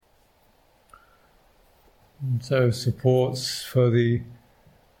And so supports for the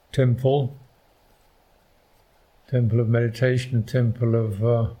temple of meditation, a temple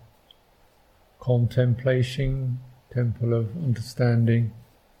of contemplation, temple of understanding,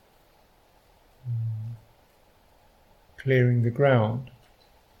 clearing the ground,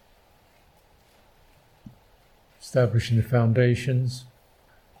 establishing the foundations.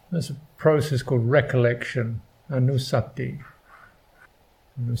 There's a process called recollection, anusati.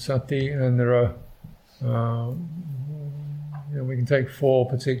 And there are, we can take 4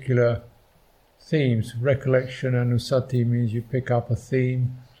 particular themes. Recollection, anusati means you pick up a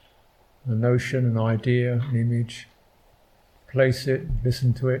theme, a notion, an idea, an image, place it,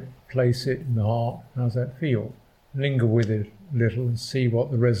 listen to it, place it in the heart. How's that feel? Linger with it a little and see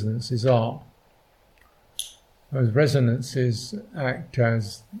what the resonances are. Those resonances act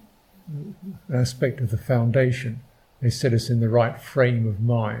as an aspect of the foundation. They set us in the right frame of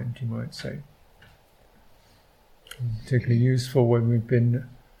mind, you might say. Particularly useful when we've been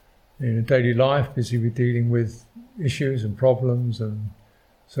in a daily life, busy with dealing with issues and problems and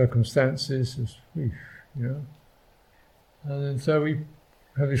circumstances, And so we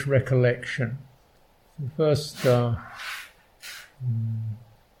have this recollection. The first, it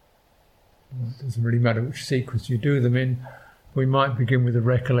doesn't really matter which sequence you do them in, we might begin with a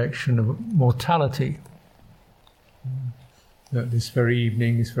recollection of mortality. That this very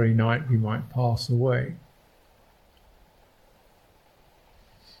evening, this very night, we might pass away.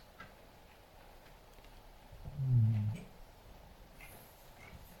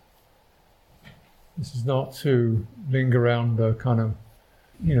 This is not to linger around the kind of,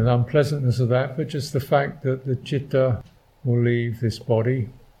 the unpleasantness of that, but just the fact that the citta will leave this body.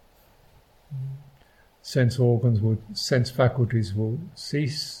 Sense faculties will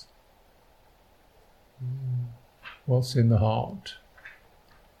cease. What's in the heart?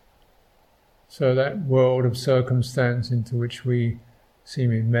 So that world of circumstance into which we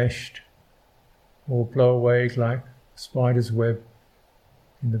seem enmeshed will blow away like a spider's web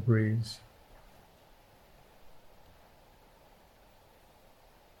in the breeze.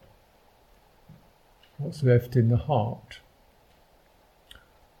 What's left in the heart?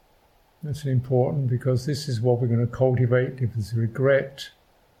 That's important because this is what we're going to cultivate. If there's regret,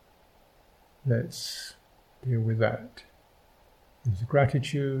 let's deal with that. If there's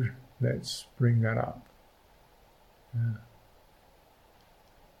gratitude, let's bring that up.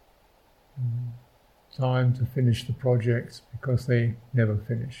 Time to finish the projects because they never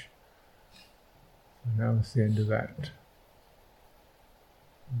finish. And now it's the end of that.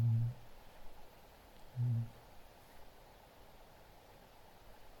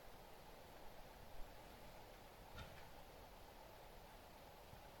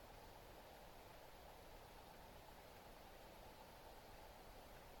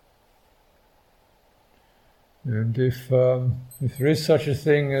 And if there is such a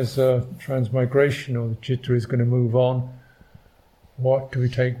thing as a transmigration, or the citta is going to move on, what do we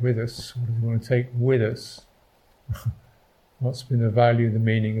take with us? What do we want to take with us? What's been the value, the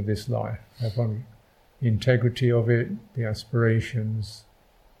meaning of this life? Have the integrity of it, the aspirations.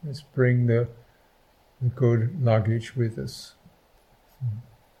 Let's bring the good luggage with us.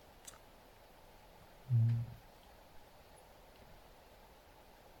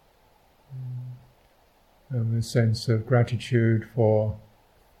 And a sense of gratitude for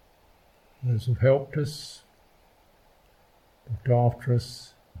those who've helped us, looked after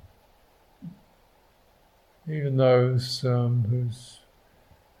us, even those who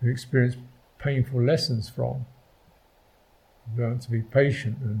experienced painful lessons from. We've learned to be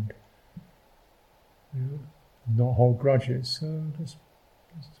patient and not hold grudges. So just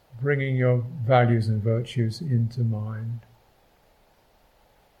bringing your values and virtues into mind.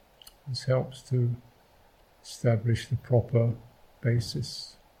 This helps to establish the proper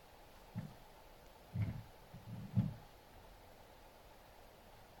basis.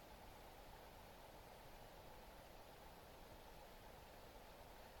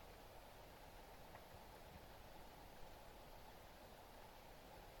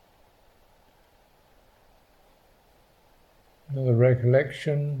 Another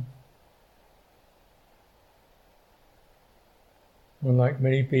recollection. Unlike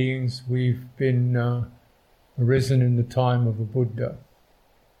many beings, we've been arisen in the time of a Buddha.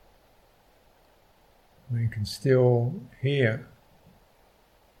 We can still hear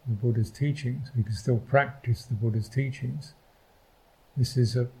the Buddha's teachings. We can still practice the Buddha's teachings. This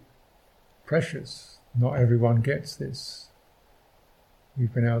is precious. Not everyone gets this.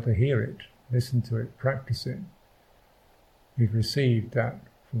 We've been able to hear it, listen to it, practice it. We've received that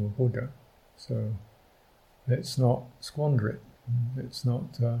from a Buddha. So let's not squander it. Let's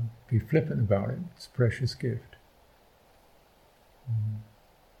not be flippant about it. It's a precious gift.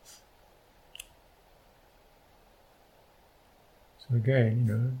 So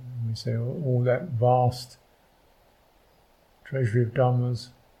again, we say all that vast treasury of Dhammas,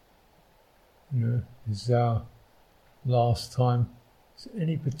 is our last time. Is there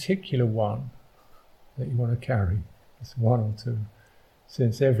any particular one that you want to carry? It's one or two,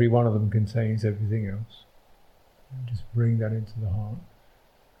 since every one of them contains everything else. And just bring that into the heart.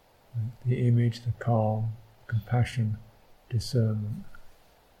 The image, the calm, compassion, discernment.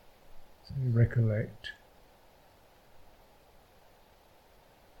 So you recollect.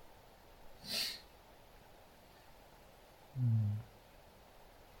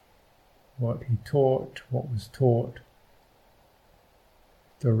 What he taught, what was taught,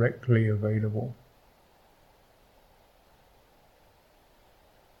 directly available.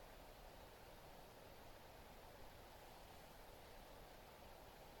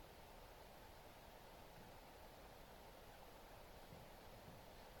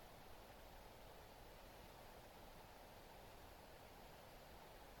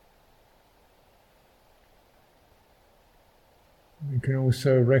 We can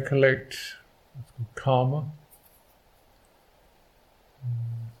also recollect what's called karma.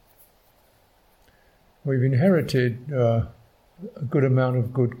 We've inherited a good amount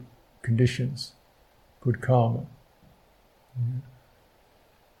of good conditions, good karma.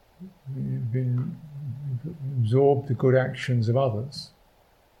 We've absorbed the good actions of others,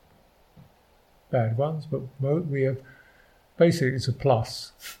 bad ones, but we have, basically it's a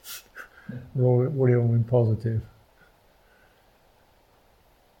plus. We're all in positive.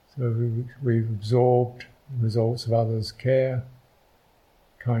 So we've absorbed the results of others' care,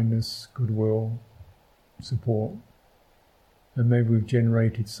 kindness, goodwill, support, and maybe we've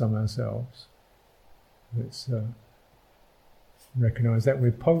generated some ourselves. Let's recognise that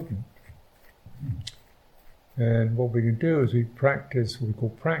we're potent. And what we can do is we practice, what we call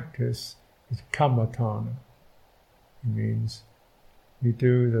practice, is kammatthana. It means we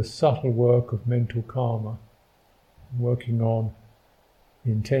do the subtle work of mental karma, working on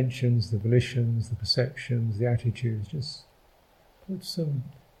the intentions, the volitions, the perceptions, the attitudes. Just we're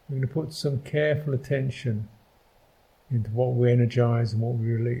going to put some careful attention into what we energize and what we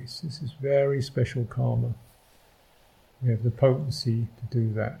release. This is very special karma. We have the potency to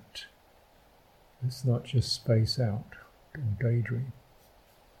do that. It's not just space out or daydream.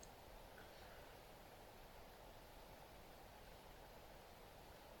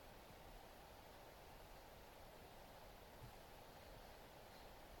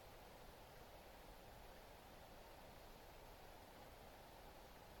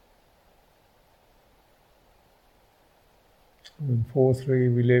 And fourthly,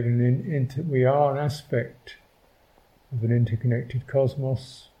 we are an aspect of an interconnected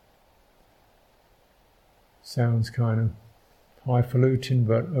cosmos. Sounds kind of highfalutin,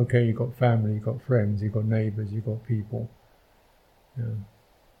 but okay, you've got family, you've got friends, you've got neighbours, you've got people.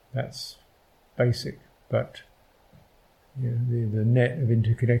 That's basic, but the net of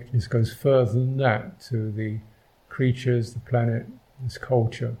interconnectedness goes further than that to the creatures, the planet, this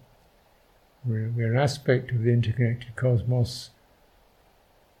culture. We're an aspect of the interconnected cosmos.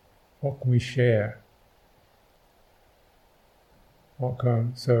 What can we share?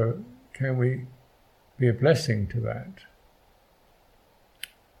 So can we be a blessing to that?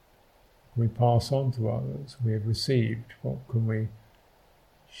 Can we pass on to others? We have received. What can we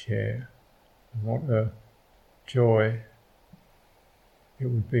share? And what a joy it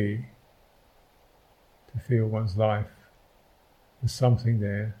would be to feel one's life. There's something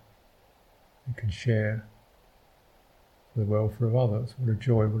there you can share for the welfare of others. What a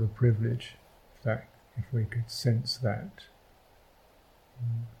joy, what a privilege if we could sense that.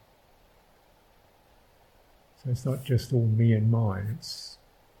 So it's not just all me and mine, it's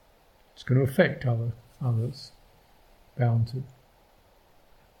going to affect others, bound to.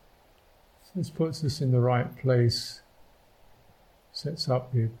 So this puts us in the right place, sets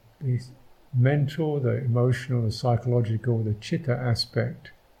up the mental, the emotional, the psychological, the chitta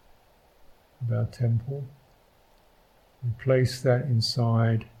aspect of our temple. We place that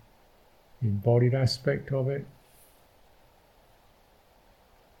inside the embodied aspect of it.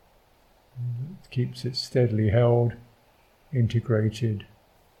 It keeps it steadily held, integrated,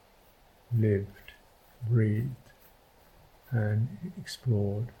 lived, breathed, and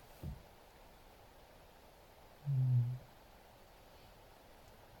explored.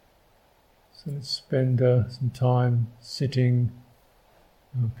 So let's spend some time sitting,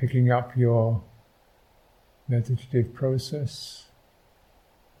 picking up your meditative process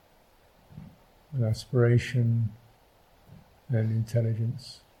with aspiration and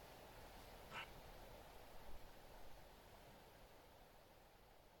intelligence.